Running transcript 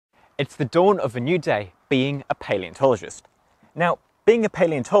It's the dawn of a new day being a paleontologist. Now, being a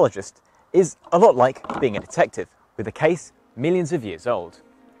paleontologist is a lot like being a detective, with a case millions of years old.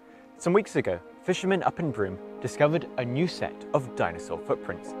 Some weeks ago, fishermen up in Broome discovered a new set of dinosaur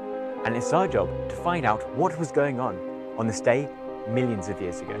footprints, and it's our job to find out what was going on this day millions of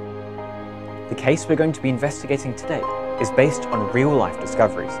years ago. The case we're going to be investigating today is based on real-life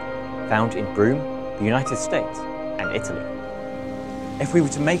discoveries found in Broome, the United States, and Italy. If we were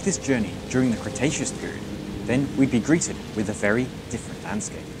to make this journey during the Cretaceous period, then we'd be greeted with a very different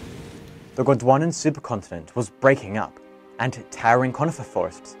landscape. The Gondwanan supercontinent was breaking up, and towering conifer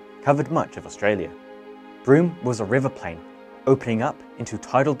forests covered much of Australia. Broome was a river plain, opening up into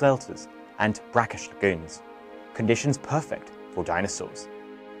tidal deltas and brackish lagoons, conditions perfect for dinosaurs.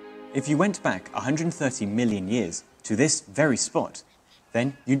 If you went back 130 million years to this very spot,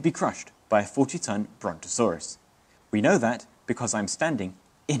 then you'd be crushed by a 40-ton Brontosaurus. We know that because I'm standing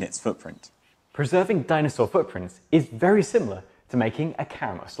in its footprint. Preserving dinosaur footprints is very similar to making a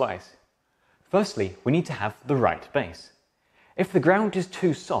caramel slice. Firstly, we need to have the right base. If the ground is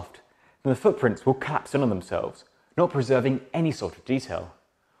too soft, then the footprints will collapse in on themselves, not preserving any sort of detail.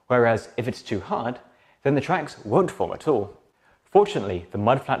 Whereas if it's too hard, then the tracks won't form at all. Fortunately, the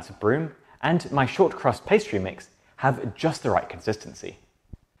mudflats of Broome and my short crust pastry mix have just the right consistency.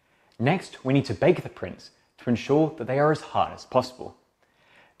 Next, we need to bake the prints to ensure that they are as hard as possible.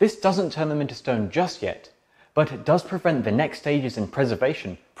 This doesn't turn them into stone just yet, but it does prevent the next stages in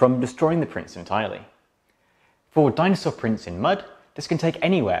preservation from destroying the prints entirely. For dinosaur prints in mud, this can take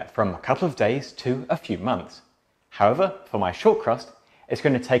anywhere from a couple of days to a few months. However, for my short crust, it's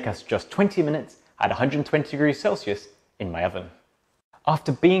going to take us just 20 minutes at 120 degrees Celsius in my oven.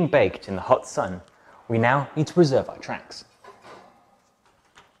 After being baked in the hot sun, we now need to preserve our tracks.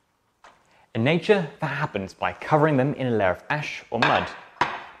 In nature, that happens by covering them in a layer of ash or mud.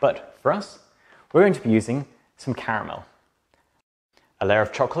 But for us, we're going to be using some caramel. A layer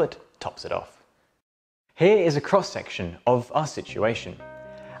of chocolate tops it off. Here is a cross-section of our situation.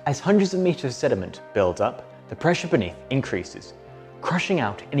 As hundreds of meters of sediment build up, the pressure beneath increases, crushing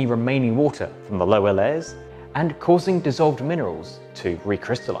out any remaining water from the lower layers and causing dissolved minerals to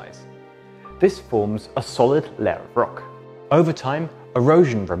recrystallize. This forms a solid layer of rock. Over time,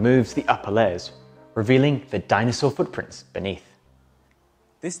 erosion removes the upper layers, revealing the dinosaur footprints beneath.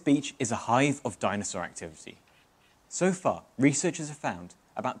 This beach is a hive of dinosaur activity. So far, researchers have found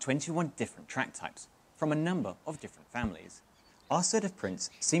about 21 different track types from a number of different families. Our set of prints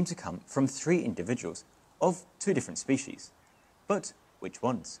seem to come from 3 individuals of 2 different species. But which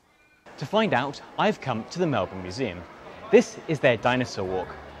ones? To find out, I've come to the Melbourne Museum. This is their dinosaur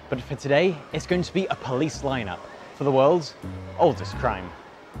walk, but for today, it's going to be a police lineup for the world's oldest crime.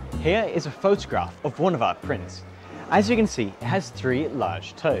 Here is a photograph of one of our prints. As you can see, it has 3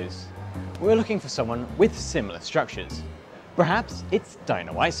 large toes. We're looking for someone with similar structures. Perhaps it's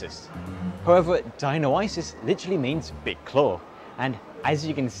Dinoisis. However, Dinoisis literally means big claw, and as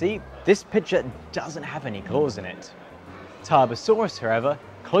you can see, this picture doesn't have any claws in it. Tarbosaurus, however,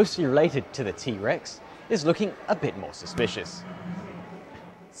 closely related to the T-Rex, is looking a bit more suspicious.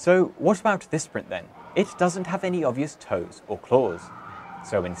 So what about this print then? It doesn't have any obvious toes or claws.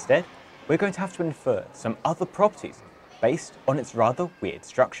 So instead, we're going to have to infer some other properties based on its rather weird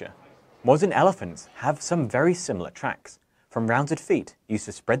structure. Modern elephants have some very similar tracks, from rounded feet used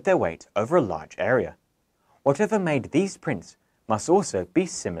to spread their weight over a large area. Whatever made these prints must also be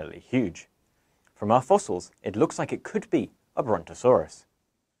similarly huge. From our fossils, it looks like it could be a Brontosaurus.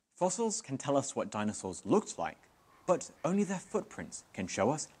 Fossils can tell us what dinosaurs looked like, but only their footprints can show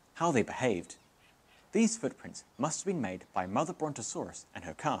us how they behaved. These footprints must have been made by Mother Brontosaurus and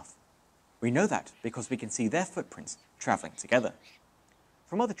her calf. We know that because we can see their footprints travelling together.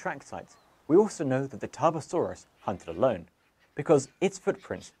 From other track sites, we also know that the Tarbosaurus hunted alone, because its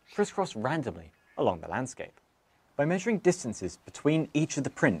footprints crisscross randomly along the landscape. By measuring distances between each of the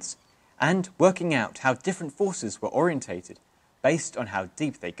prints, and working out how different forces were orientated based on how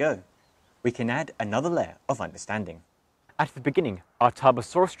deep they go, we can add another layer of understanding. At the beginning, our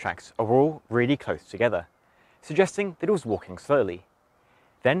Tarbosaurus tracks are all really close together, suggesting that it was walking slowly.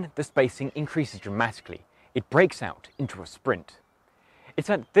 Then the spacing increases dramatically. It breaks out into a sprint. It's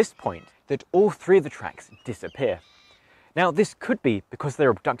at this point that all 3 of the tracks disappear. Now, this could be because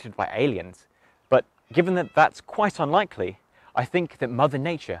they're abducted by aliens, but given that that's quite unlikely, I think that Mother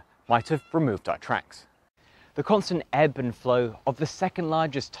Nature might have removed our tracks. The constant ebb and flow of the second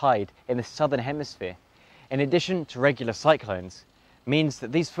largest tide in the southern hemisphere, in addition to regular cyclones, means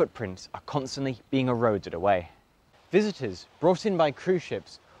that these footprints are constantly being eroded away. Visitors brought in by cruise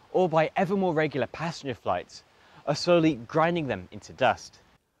ships or by ever more regular passenger flights are slowly grinding them into dust.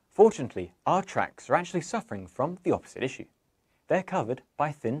 Fortunately, our tracks are actually suffering from the opposite issue. They're covered by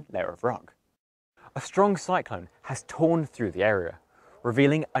a thin layer of rock. A strong cyclone has torn through the area,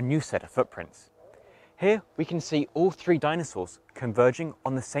 revealing a new set of footprints. Here we can see all three dinosaurs converging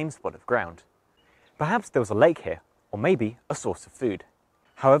on the same spot of ground. Perhaps there was a lake here, or maybe a source of food.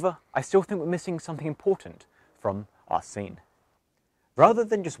 However, I still think we're missing something important from our scene. Rather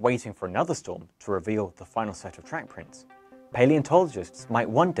than just waiting for another storm to reveal the final set of track prints, paleontologists might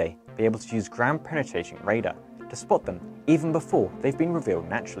one day be able to use ground-penetrating radar to spot them even before they've been revealed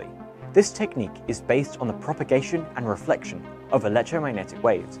naturally. This technique is based on the propagation and reflection of electromagnetic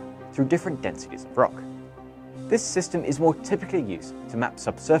waves through different densities of rock. This system is more typically used to map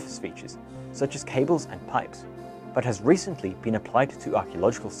subsurface features, such as cables and pipes, but has recently been applied to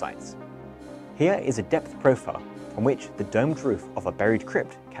archaeological sites. Here is a depth profile from which the domed roof of a buried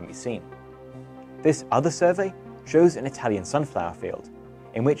crypt can be seen. This other survey shows an Italian sunflower field,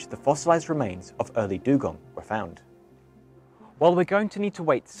 in which the fossilized remains of early dugong were found. While we're going to need to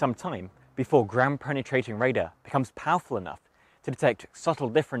wait some time before ground-penetrating radar becomes powerful enough to detect subtle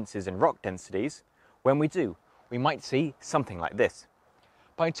differences in rock densities, when we do, we might see something like this.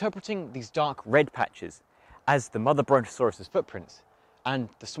 By interpreting these dark red patches as the mother Brontosaurus's footprints, and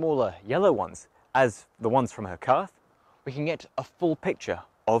the smaller yellow ones as the ones from her calf, we can get a full picture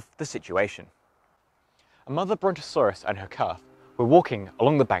of the situation. A mother Brontosaurus and her calf were walking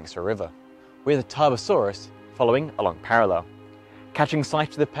along the banks of a river, with a Tarbosaurus following along parallel. Catching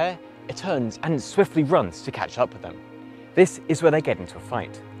sight of the pair, it turns and swiftly runs to catch up with them. This is where they get into a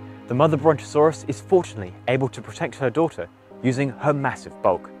fight. The mother Brontosaurus is fortunately able to protect her daughter using her massive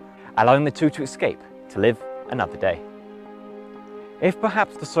bulk, allowing the two to escape to live another day. If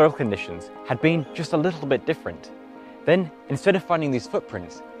perhaps the soil conditions had been just a little bit different, then instead of finding these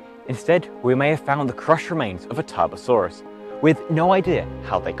footprints, instead we may have found the crushed remains of a Tarbosaurus, with no idea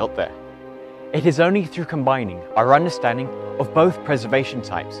how they got there. It is only through combining our understanding of both preservation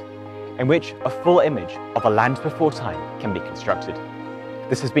types in which a full image of a land before time can be constructed.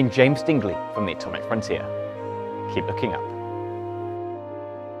 This has been James Dingley from the Atomic Frontier. Keep looking up.